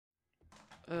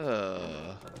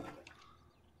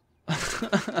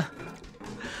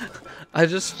I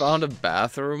just found a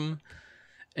bathroom,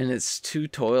 and it's 2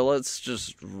 toilets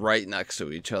just right next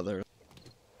to each other.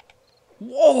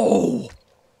 Whoa!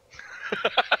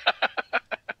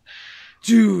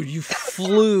 Dude, you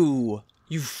flew.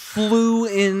 You flew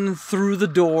in through the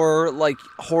door, like,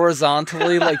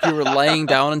 horizontally, like you were laying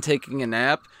down and taking a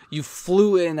nap. You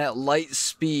flew in at light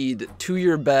speed to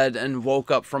your bed and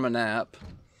woke up from a nap.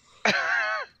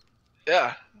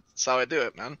 Yeah, that's how I do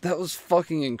it, man. That was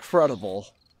fucking incredible.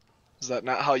 Is that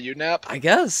not how you nap? I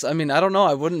guess. I mean, I don't know.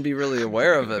 I wouldn't be really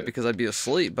aware of it because I'd be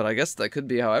asleep, but I guess that could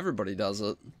be how everybody does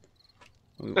it.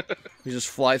 We just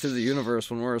fly through the universe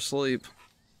when we're asleep.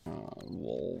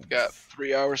 Wolves. Got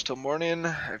 3 hours till morning.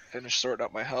 I finished sorting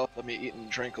out my health. Let me eat and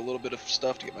drink a little bit of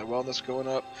stuff to get my wellness going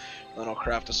up. And then I'll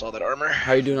craft us all that armor.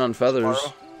 How you doing on feathers?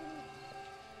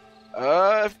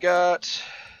 I've got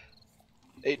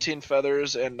 18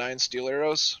 feathers and 9 steel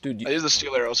arrows. Dude, I use the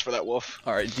steel arrows for that wolf.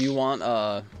 Alright, do you want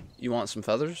some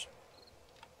feathers?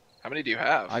 How many do you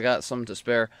have? I got some to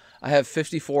spare. I have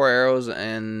 54 arrows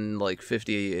and like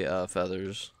 50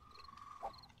 feathers.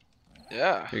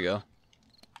 Yeah. Here you go.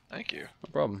 Thank you.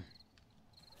 No problem.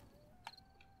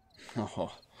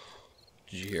 Oh,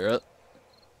 did you hear it?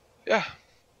 Yeah.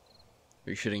 Are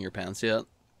you shitting your pants yet?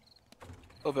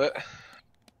 A little bit.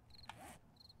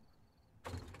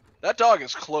 That dog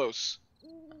is close.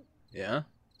 Yeah?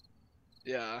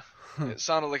 Yeah. It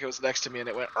sounded like it was next to me and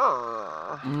it went,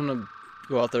 "Arr." I'm gonna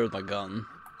go out there with my gun.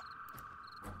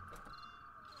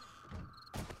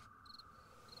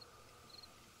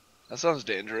 That sounds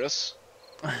dangerous.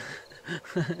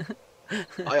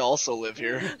 I also live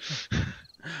here.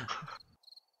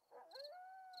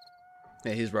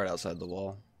 Yeah, he's right outside the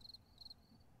wall.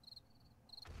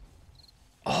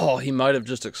 Oh, he might have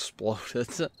just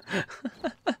exploded.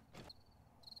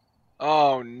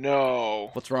 Oh no.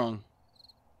 What's wrong?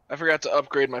 I forgot to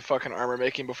upgrade my fucking armor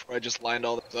making before I just lined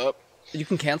all this up. You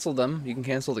can cancel them. You can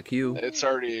cancel the queue. It's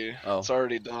already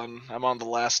done. I'm on the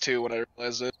last 2 when I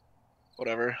realized it.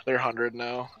 Whatever. They're 100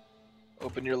 now.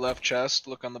 Open your left chest,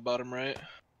 look on the bottom right.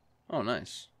 Oh,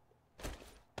 nice.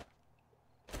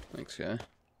 Thanks, guy.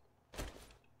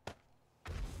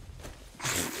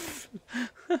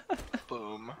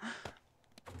 Boom.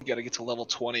 You gotta get to level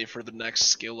 20 for the next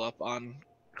skill up on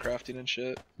crafting and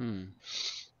shit.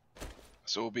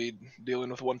 So we'll be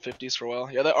dealing with 150s for a while.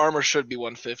 Yeah, that armor should be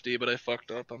 150, but I fucked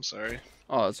up. I'm sorry.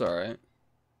 Oh, it's alright.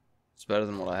 It's better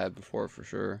than what I had before, for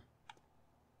sure.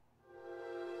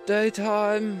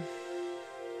 Daytime!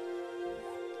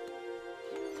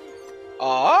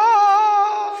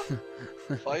 Ah!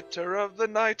 Fighter of the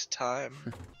night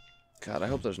time. God, I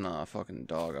hope there's not a fucking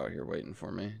dog out here waiting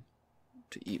for me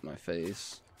to eat my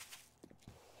face.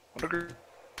 I'm gonna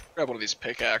grab one of these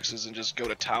pickaxes and just go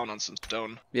to town on some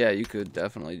stone. Yeah, you could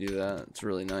definitely do that. It's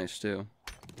really nice, too.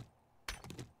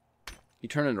 You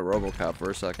turned into RoboCop for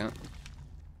a second.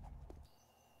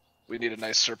 We need a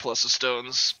nice surplus of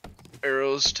stones.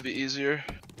 Arrows to be easier.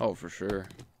 Oh, for sure.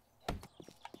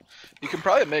 You can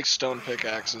probably make stone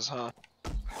pickaxes, huh?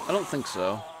 I don't think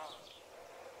so.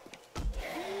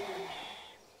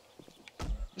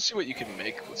 Let's see what you can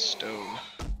make with stone.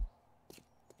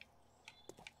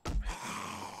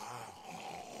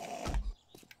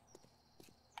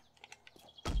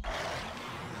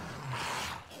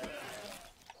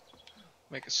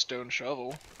 Make a stone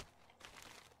shovel.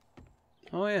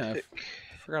 Oh yeah, I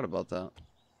forgot about that.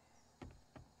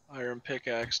 Iron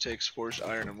pickaxe takes forged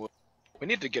iron and wood. We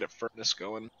need to get a furnace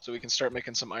going so we can start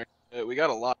making some iron. We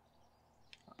got a lot.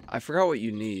 I forgot what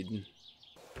you need.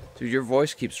 Dude, your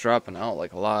voice keeps dropping out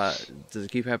like a lot. Does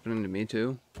it keep happening to me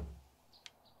too?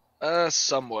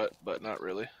 Somewhat, but not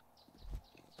really.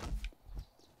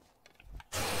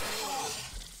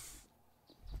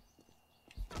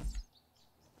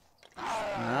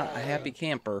 Not a happy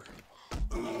camper.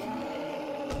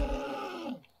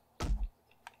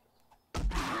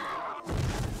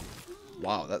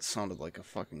 Wow, that sounded like a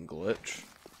fucking glitch.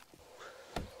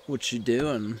 What you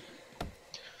doing?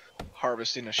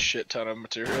 Harvesting a shit ton of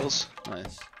materials.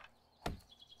 Nice.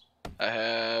 I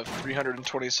have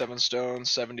 327 stone,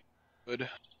 70 wood.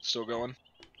 Still going.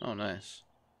 Oh, nice.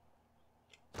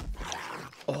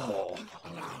 Oh.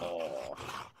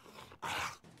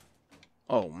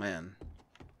 Oh, man.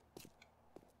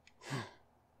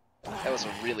 That was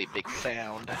a really big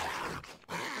sound.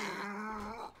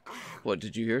 What,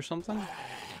 did you hear something?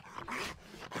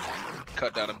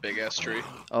 Cut down a big ass tree.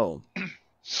 Oh.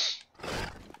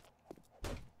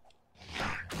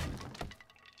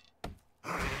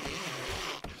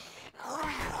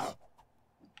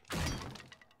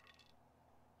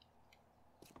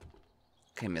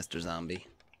 okay, Mr. Zombie.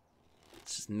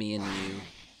 It's just me and you.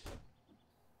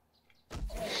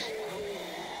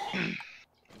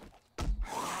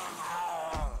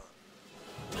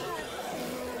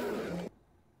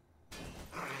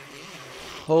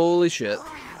 Holy shit.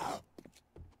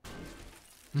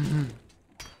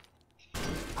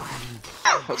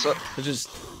 What's up? It's just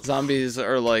zombies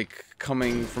are like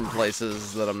coming from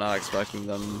places that I'm not expecting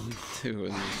them to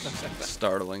and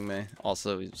startling me.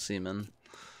 Also, semen.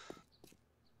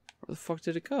 Where the fuck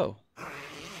did it go?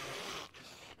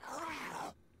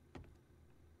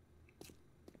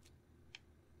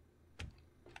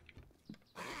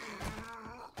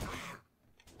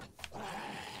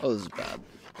 Oh, this is bad.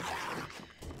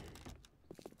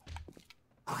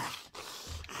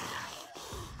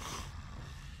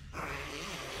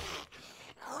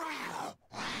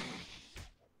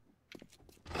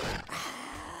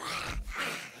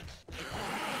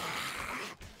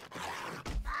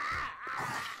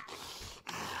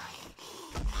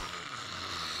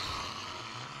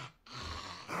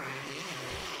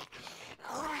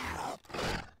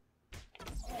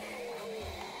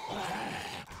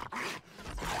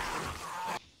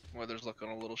 Weather's looking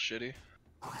a little shitty.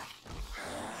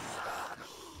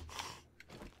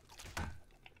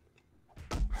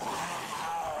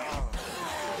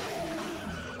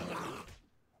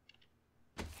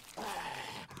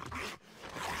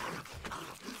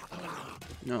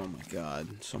 Oh my god,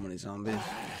 so many zombies.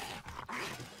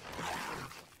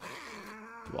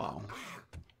 Wow.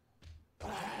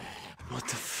 What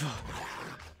the fuck?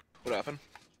 What happened?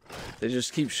 They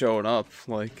just keep showing up,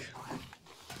 like,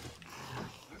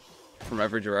 from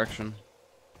every direction.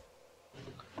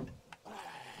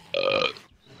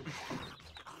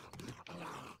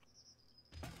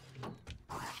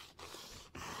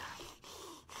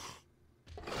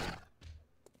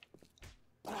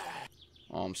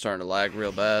 Oh, I'm starting to lag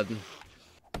real bad.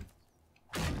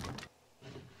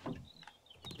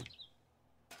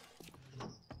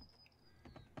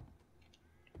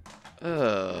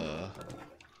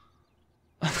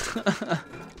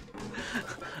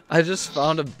 I just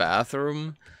found a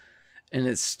bathroom, and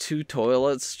it's two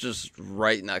toilets just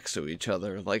right next to each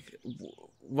other. Like,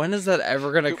 when is that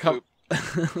ever gonna come?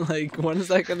 Like, when is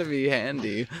that gonna be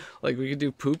handy? Like, we could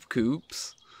do poop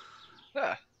coops.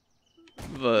 Yeah.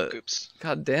 But, Coops.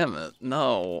 god damn it,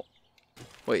 no.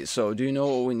 Wait, so do you know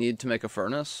what we need to make a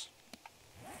furnace?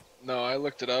 No, I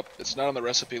looked it up. It's not on the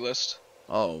recipe list.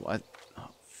 Oh, oh,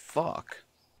 fuck.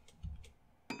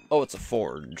 Oh, it's a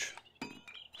forge.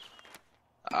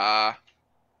 Ah.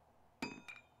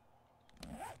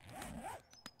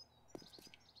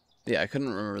 Yeah, I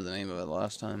couldn't remember the name of it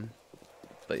last time.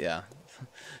 But yeah.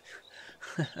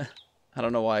 I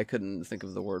don't know why I couldn't think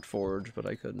of the word forge, but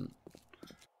I couldn't.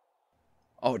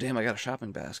 Oh, damn, I got a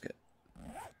shopping basket.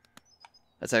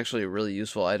 That's actually a really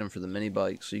useful item for the mini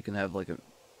bike, so you can have like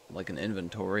an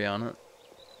inventory on it.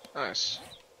 Nice.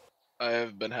 I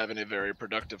have been having a very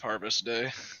productive harvest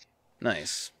day.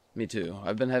 Nice. Me too.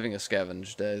 I've been having a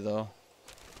scavenge day, though.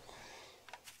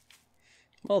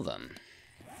 Well then.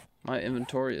 My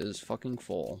inventory is fucking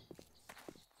full.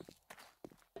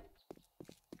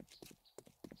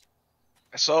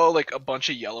 I saw like a bunch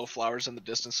of yellow flowers in the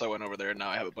distance, so I went over there, and now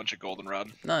I have a bunch of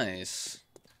goldenrod. Nice.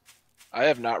 I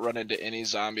have not run into any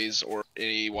zombies or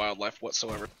any wildlife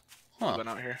whatsoever. Huh. Been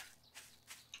out here.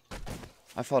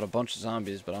 I fought a bunch of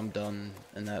zombies, but I'm done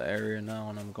in that area now,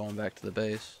 and I'm going back to the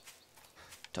base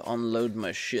to unload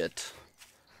my shit.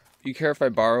 You care if I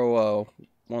borrow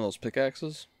one of those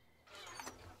pickaxes?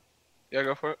 Yeah,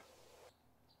 go for it.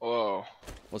 Whoa.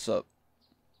 What's up?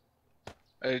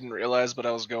 I didn't realize, but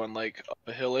I was going like up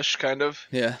a hillish kind of.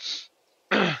 Yeah.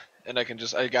 And I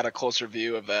got a closer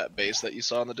view of that base that you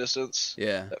saw in the distance.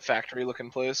 Yeah. That factory looking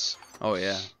place. Oh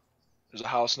yeah. There's a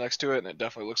house next to it, and it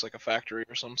definitely looks like a factory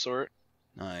or some sort.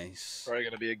 Nice. Probably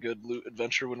gonna be a good loot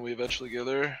adventure when we eventually go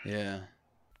there. Yeah.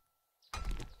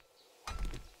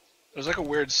 There's like a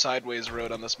weird sideways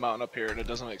road on this mountain up here, and it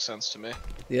doesn't make sense to me.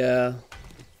 Yeah.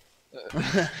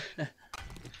 Hey,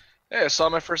 I saw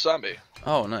my first zombie.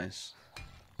 Oh, nice.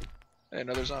 Hey,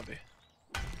 another zombie.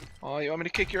 Oh, you want me to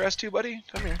kick your ass too, buddy?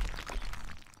 Come here.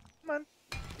 Come on.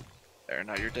 There,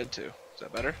 now you're dead too. Is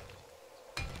that better?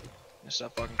 You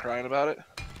stop fucking crying about it?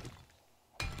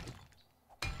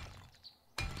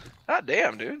 God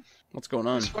damn, dude. What's going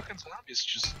on? These fucking zombies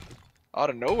just out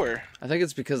of nowhere. I think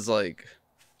it's because like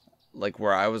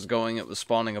where I was going, it was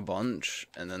spawning a bunch,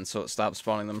 and then so it stopped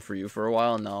spawning them for you for a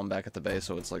while, and now I'm back at the base,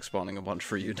 so it's like spawning a bunch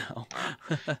for you now.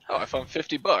 Oh, I found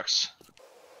 $50.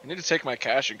 I need to take my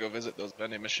cash and go visit those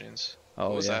vending machines. Oh,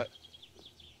 what was yeah. that?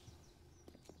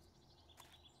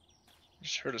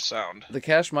 Just heard a sound. The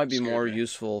cash might be Scared more me.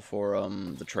 useful for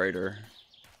the trader.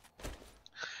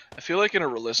 I feel like in a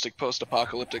realistic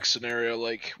post-apocalyptic scenario,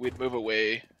 like we'd move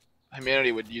away.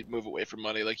 Humanity would move away from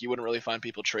money. Like you wouldn't really find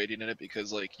people trading in it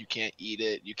because like you can't eat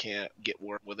it, you can't get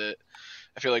warm with it.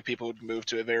 I feel like people would move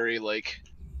to a very like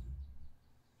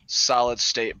solid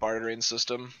state bartering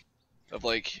system of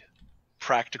like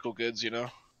practical goods, you know.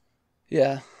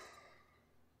 Yeah.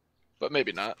 But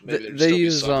maybe not. Maybe there'd They still be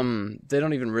use some. they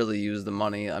don't even really use the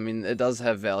money. I mean, it does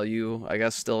have value, I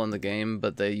guess, still in the game,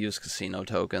 but they use casino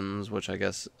tokens, which I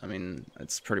guess, I mean,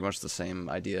 it's pretty much the same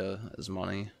idea as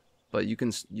money. But you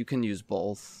can use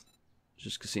both.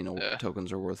 Just casino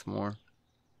tokens are worth more.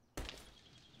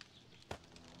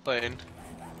 Plane.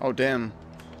 Oh damn.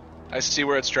 I see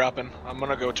where it's dropping. I'm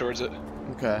gonna go towards it.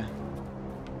 Okay.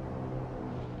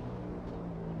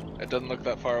 It doesn't look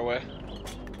that far away.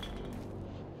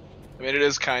 I mean, it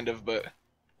is kind of, but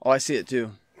Oh, I see it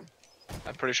too.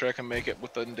 I'm pretty sure I can make it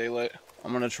within daylight.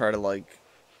 I'm gonna try to like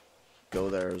go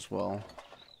there as well.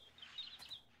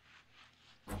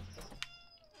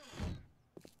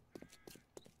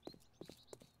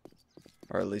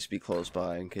 Or at least be close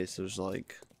by in case there's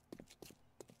like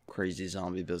crazy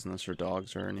zombie business or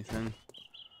dogs or anything.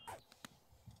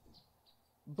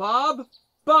 Bob?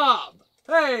 Bob!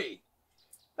 Hey!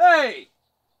 Hey!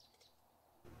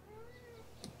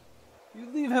 You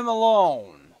leave him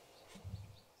alone.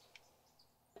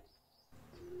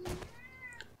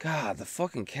 God, the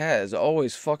fucking cat is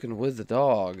always fucking with the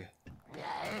dog.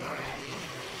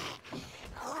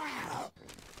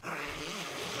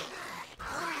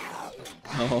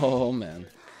 Oh, man.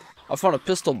 I found a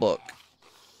pistol book.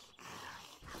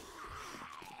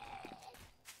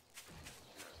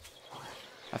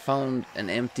 I found an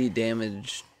empty,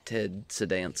 damaged Ted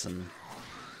Sedanson.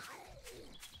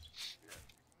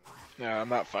 No, I'm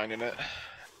not finding it.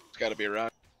 It's gotta be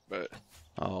around, but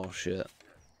Oh, shit.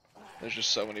 there's just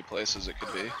so many places it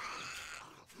could be.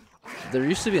 There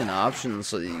used to be an option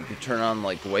so that you could turn on,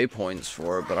 like, waypoints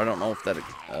for it, but I don't know if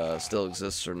that still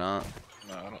exists or not.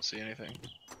 No, I don't see anything.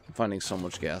 I'm finding so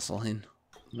much gasoline.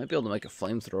 Might be able to make a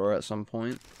flamethrower at some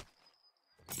point.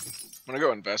 I'm gonna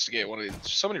go investigate one of these.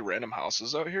 There's so many random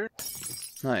houses out here.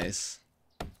 Nice.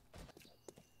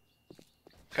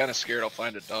 Kinda scared I'll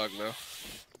find a dog, though.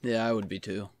 Yeah, I would be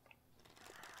too.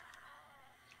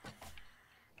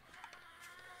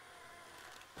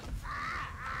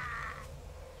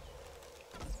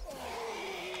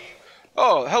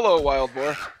 Oh, hello, wild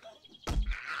boar.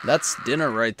 That's dinner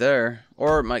right there.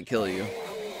 Or it might kill you.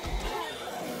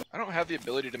 I don't have the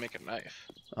ability to make a knife.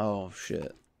 Oh,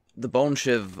 shit. The bone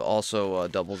shiv also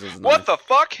doubles as a knife. What the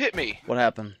fuck hit me? What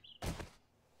happened?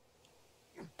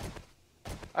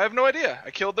 I have no idea.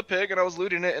 I killed the pig and I was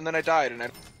looting it and then I died and I...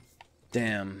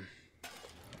 Damn.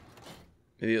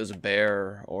 Maybe it was a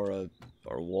bear or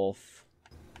a wolf.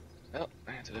 Well,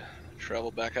 I had to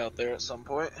travel back out there at some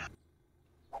point.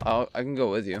 I can go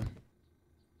with you.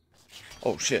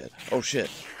 Oh shit. Oh shit.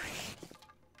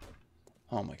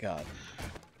 Oh my god.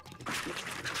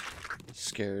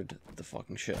 Scared the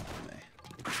fucking shit out of me.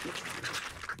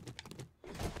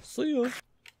 See ya.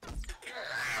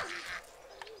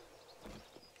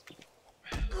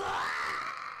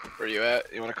 Where you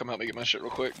at? You wanna come help me get my shit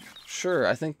real quick? Sure,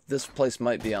 I think this place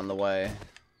might be on the way.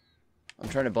 I'm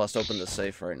trying to bust open the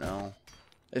safe right now.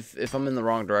 If I'm in the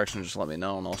wrong direction, just let me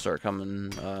know and I'll start coming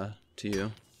to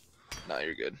you. Nah,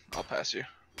 you're good. I'll pass you.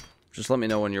 Just let me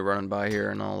know when you're running by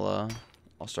here and I'll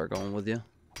start going with you.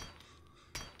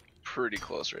 Pretty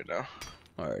close right now.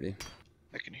 Alrighty.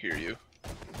 I can hear you.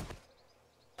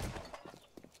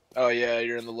 Oh yeah,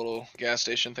 you're in the little gas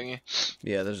station thingy.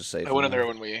 Yeah, there's a safe. I went in there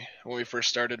when we first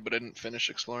started, but I didn't finish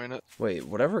exploring it. Wait,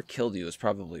 whatever killed you is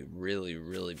probably really,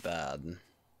 really bad.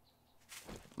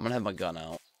 I'm gonna have my gun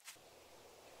out.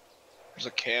 There's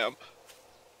a camp.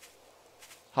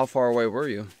 How far away were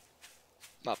you?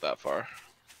 Not that far.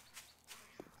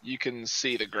 You can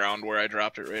see the ground where I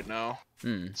dropped it right now.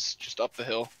 It's just up the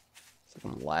hill. It's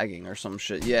like I'm lagging or some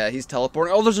shit. Yeah, he's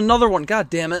teleporting. Oh, there's another one. God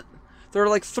damn it. There are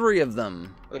like 3 of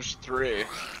them. There's 3.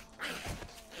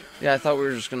 Yeah, I thought we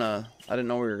were just gonna... I didn't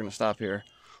know we were gonna stop here.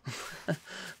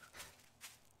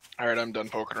 Alright, I'm done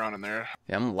poking around in there.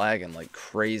 Yeah, I'm lagging like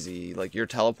crazy. Like, you're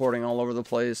teleporting all over the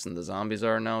place, and the zombies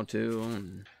are now, too.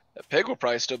 And... That pig will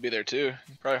probably still be there, too. You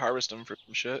can probably harvest them for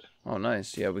some shit. Oh,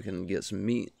 nice. Yeah, we can get some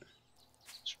meat.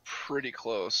 It's pretty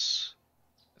close.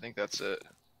 I think that's it.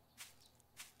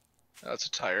 That's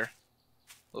a tire. A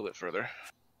little bit further.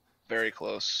 Very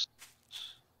close.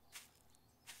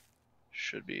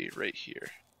 Should be right here.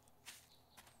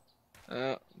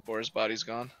 Boar's body's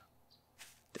gone.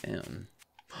 Damn.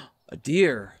 A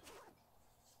deer.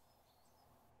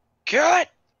 Kill it!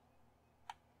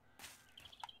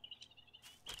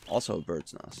 Also a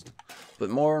bird's nest. But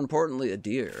more importantly, a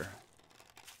deer.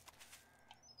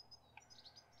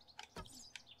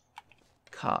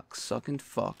 Cock sucking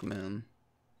fuck, man.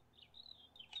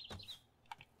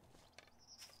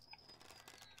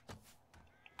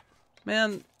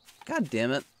 Man, god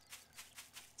damn it.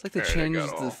 It's like they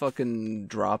changed the fucking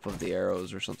drop of the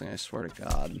arrows or something, I swear to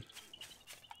God.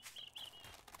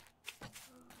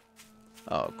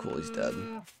 Oh, cool, he's dead.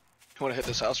 You want to hit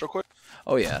this house real quick?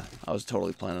 Oh yeah, I was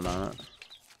totally planning on it.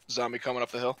 Zombie coming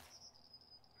up the hill.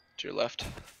 To your left.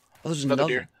 Oh, there's another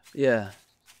deer. Yeah.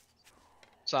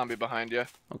 Zombie behind you.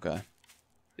 Okay.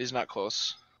 He's not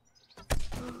close.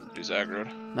 He's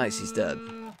aggroed. Nice, he's dead.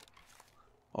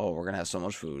 Oh, we're gonna have so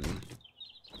much food.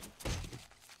 I'm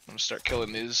gonna start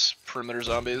killing these perimeter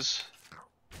zombies.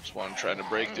 Just one trying to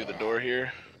break through the door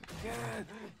here.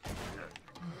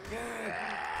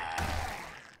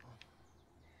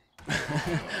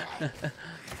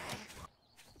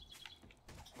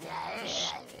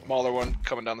 Smaller one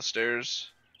coming down the stairs.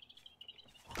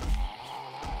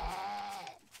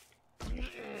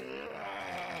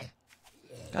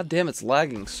 God damn, it's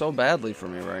lagging so badly for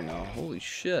me right now. Holy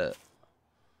shit.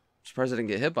 Surprised I didn't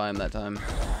get hit by him that time.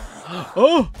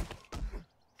 Oh!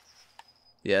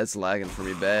 Yeah, it's lagging for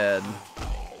me bad.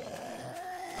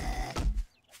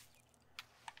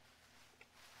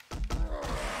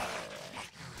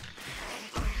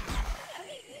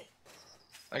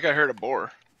 I think I heard a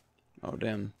boar. Oh,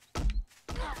 damn.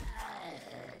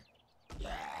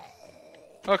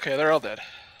 Okay, they're all dead.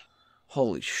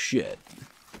 Holy shit.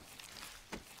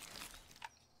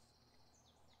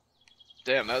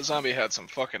 Damn, that zombie had some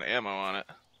fucking ammo on it.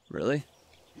 Really?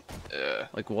 Yeah.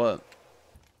 Like what?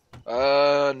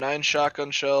 9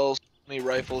 shotgun shells, 20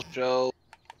 rifle shells,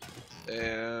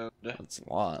 and... That's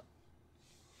a lot.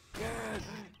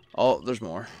 Oh, there's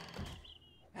more.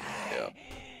 Yeah.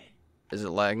 Is it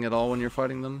lagging at all when you're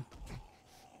fighting them?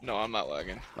 No, I'm not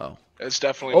lagging. Oh. It's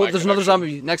definitely. Oh, there's another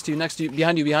zombie next to you,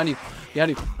 behind you, behind you,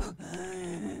 behind you.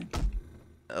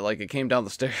 Like it came down the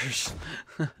stairs.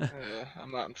 Yeah,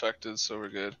 I'm not infected, so we're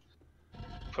good.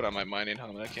 Put on my mining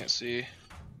helmet. I can't see.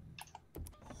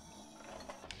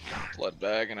 Blood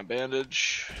bag and a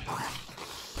bandage.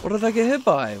 What did I get hit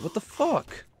by? What the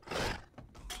fuck?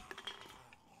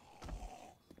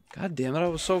 God damn it! I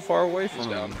was so far away from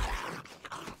him. Down.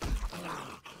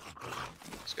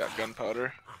 He's got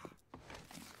gunpowder.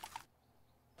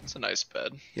 It's a nice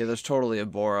bed. Yeah, there's totally a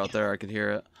boar out there. I could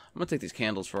hear it. I'm gonna take these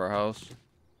candles for our house.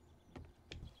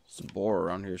 There's a boar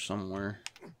around here somewhere.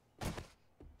 I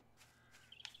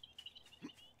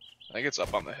think it's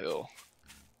up on the hill.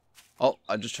 Oh,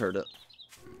 I just heard it.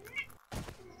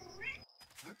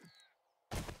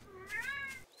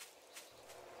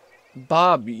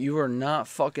 Bob, you are not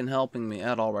fucking helping me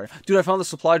at all right now. Dude, I found the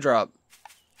supply drop.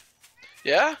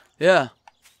 Yeah? Yeah.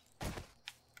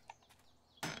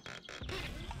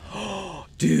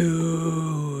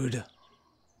 Dude.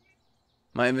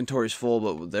 My inventory's full,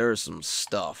 but there's some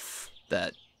stuff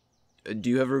that... do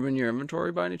you have room in your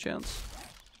inventory by any chance?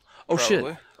 Oh,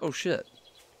 Probably. shit. Oh, shit.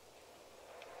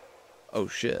 Oh,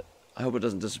 shit. I hope it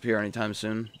doesn't disappear anytime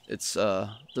soon. It's,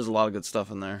 there's a lot of good stuff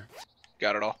in there.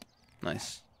 Got it all.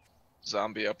 Nice.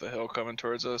 Zombie up the hill coming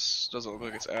towards us. Doesn't look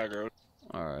like it's aggro.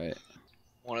 Alright.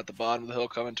 One at the bottom of the hill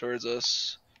coming towards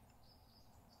us.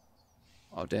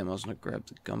 Oh, damn, I was gonna grab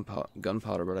the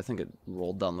gunpowder, but I think it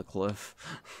rolled down the cliff.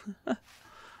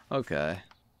 Okay.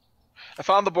 I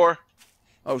found the boar.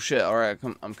 Oh, shit. Alright,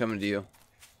 I'm coming to you.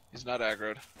 He's not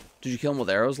aggroed. Did you kill him with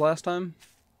arrows last time?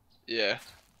 Yeah.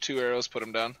 2 arrows, put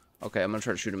him down. Okay, I'm gonna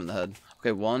try to shoot him in the head.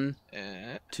 Okay, 1,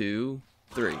 2,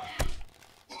 3.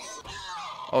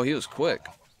 Oh, he was quick.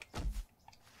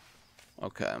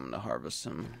 Okay, I'm gonna harvest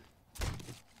him.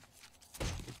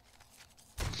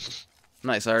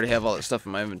 Nice, I already have all that stuff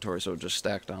in my inventory, so it just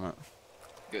stacked on it.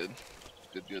 Good.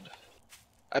 Good, good.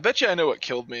 I bet you I know what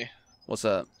killed me. What's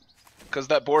that? Because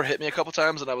that boar hit me a couple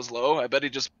times and I was low. I bet he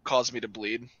just caused me to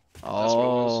bleed. That's what it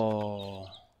was.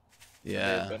 Yeah.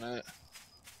 May have been it.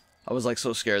 I was like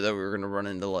so scared that we were gonna run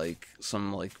into like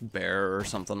some like bear or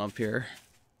something up here.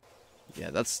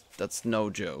 Yeah, that's no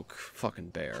joke. Fucking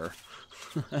bear.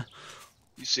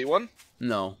 You see one?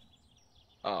 No.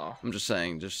 Oh. I'm just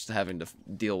saying, just having to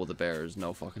deal with a bear is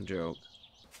no fucking joke.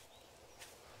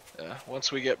 Yeah.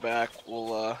 Once we get back,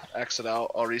 we'll exit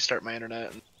out. I'll restart my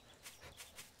internet.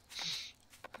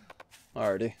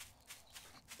 Alrighty.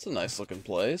 It's a nice looking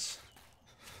place.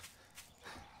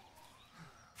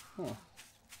 Huh.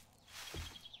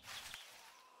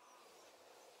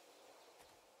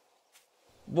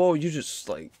 Whoa, you just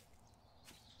like...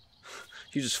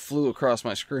 He just flew across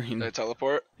my Did screen. they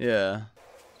teleport? Yeah.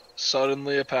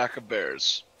 Suddenly a pack of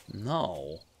bears.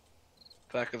 No.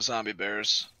 Pack of zombie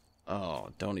bears. Oh,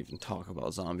 don't even talk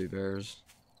about zombie bears.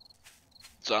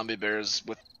 Zombie bears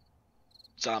with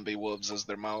zombie wolves as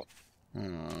their mount.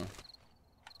 Hmm.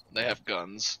 They have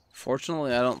guns.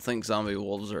 Fortunately, I don't think zombie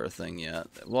wolves are a thing yet.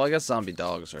 Well, I guess zombie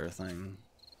dogs are a thing.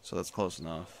 So that's close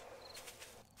enough.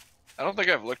 I don't think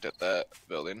I've looked at that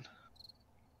building.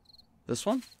 This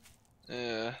one?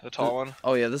 Yeah, the tall one.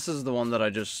 Oh yeah, this is the one that I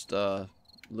just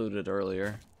looted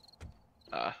earlier.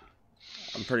 Ah.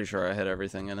 I'm pretty sure I hit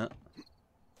everything in it.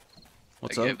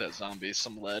 What's I up? gave that zombie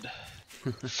some lead.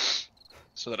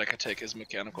 So that I could take his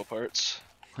mechanical parts.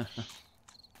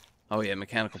 Oh yeah,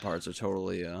 mechanical parts are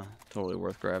totally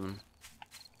worth grabbing.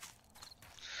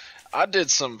 I did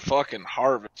some fucking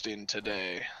harvesting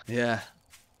today. Yeah.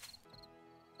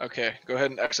 Okay, go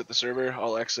ahead and exit the server.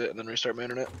 I'll exit and then restart my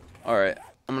internet. Alright,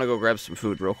 I'm gonna go grab some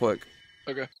food real quick.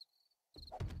 Okay.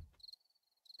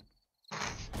 Oh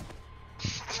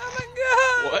my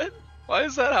god! What? Why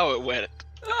is that how it went?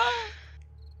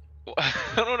 I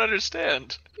don't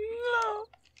understand.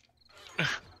 No.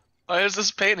 Why is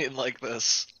this painting like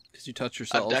this? Because you touch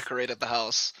yourself. I've decorated the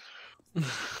house.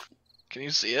 Can you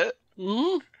see it?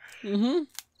 Mm-hmm. Mm-hmm.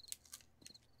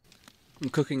 I'm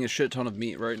cooking a shit ton of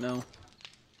meat right now.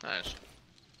 Nice.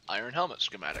 Iron helmet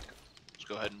schematic. Let's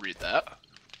go ahead and read that.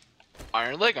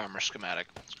 Iron leg armor schematic.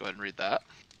 Let's go ahead and read that.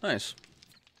 Nice.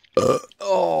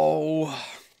 Oh.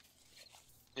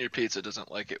 Your pizza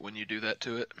doesn't like it when you do that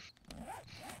to it.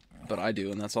 But I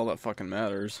do, and that's all that fucking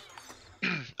matters.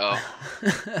 Oh.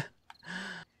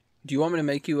 Do you want me to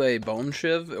make you a bone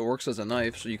shiv? It works as a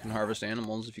knife, so you can harvest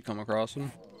animals if you come across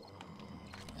them.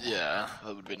 Yeah,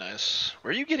 that would be nice.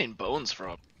 Where are you getting bones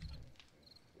from?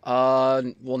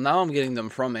 Well, now I'm getting them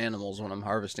from animals when I'm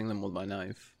harvesting them with my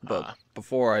knife. But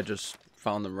before, I just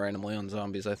found them randomly on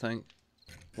zombies, I think.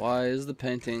 Why is the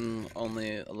painting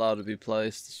only allowed to be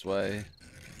placed this way?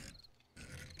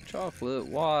 Chocolate,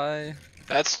 why?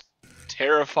 That's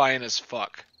terrifying as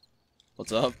fuck.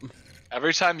 What's up?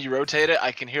 Every time you rotate it,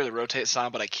 I can hear the rotate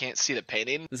sound, but I can't see the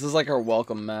painting. This is like our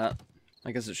welcome mat.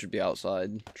 I guess it should be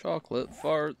outside. Chocolate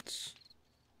farts.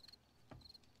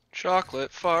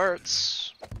 Chocolate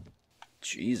farts.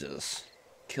 Jesus.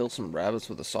 Kill some rabbits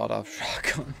with a sawed-off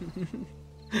shotgun.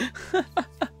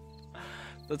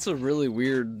 That's a really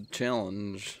weird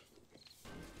challenge.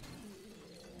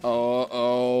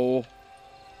 Uh-oh.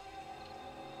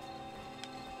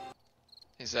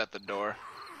 He's at the door.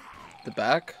 The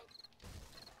back?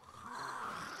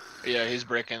 Yeah, he's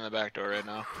breaking the back door right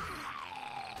now.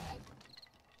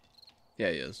 Yeah,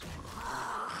 he is.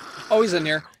 Oh, he's in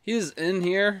here. He is in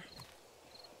here.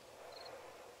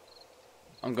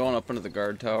 I'm going up into the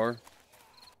guard tower.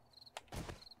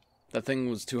 That thing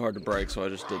was too hard to break, so I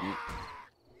just didn't.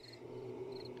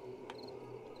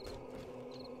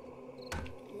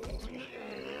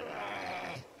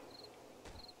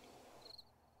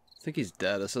 I think he's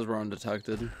dead. It says we're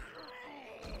undetected.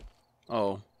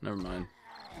 Oh, never mind.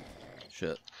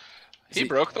 Shit. He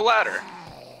broke the ladder.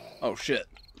 Oh, shit.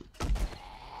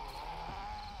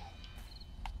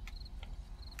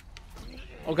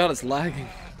 Oh god, it's lagging.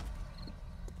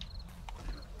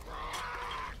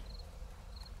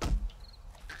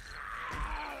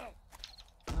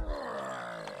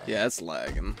 Yeah, it's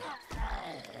lagging.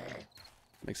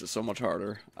 Makes it so much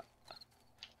harder.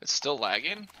 It's still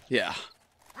lagging? Yeah.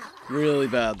 Really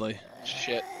badly.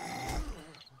 Shit.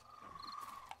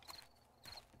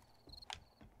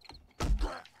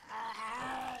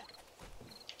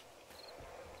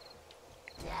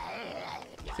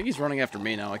 I think he's running after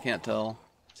me now. I can't tell.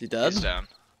 Is he dead? He's down.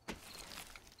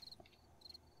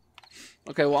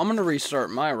 Okay, well, I'm going to restart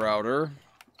my router.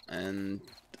 And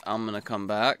I'm going to come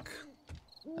back.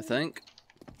 I think.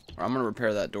 Or I'm going to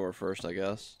repair that door first, I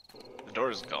guess. The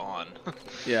door's gone.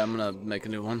 Yeah, I'm going to make a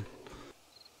new one.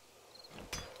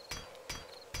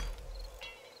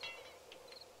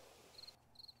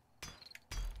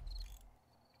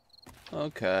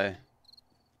 Okay.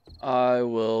 I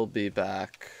will be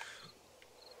back.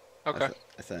 Okay.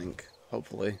 I think.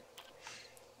 Hopefully.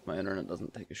 My internet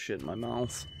doesn't take a shit in my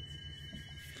mouth.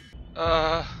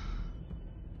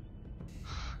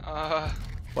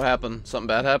 What happened? Something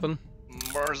bad happened?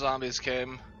 More zombies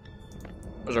came.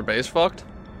 Was our base fucked?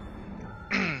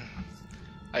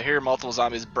 I hear multiple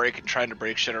zombies trying to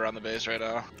break shit around the base right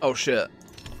now. Oh shit.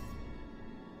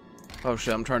 Oh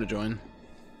shit, I'm trying to join.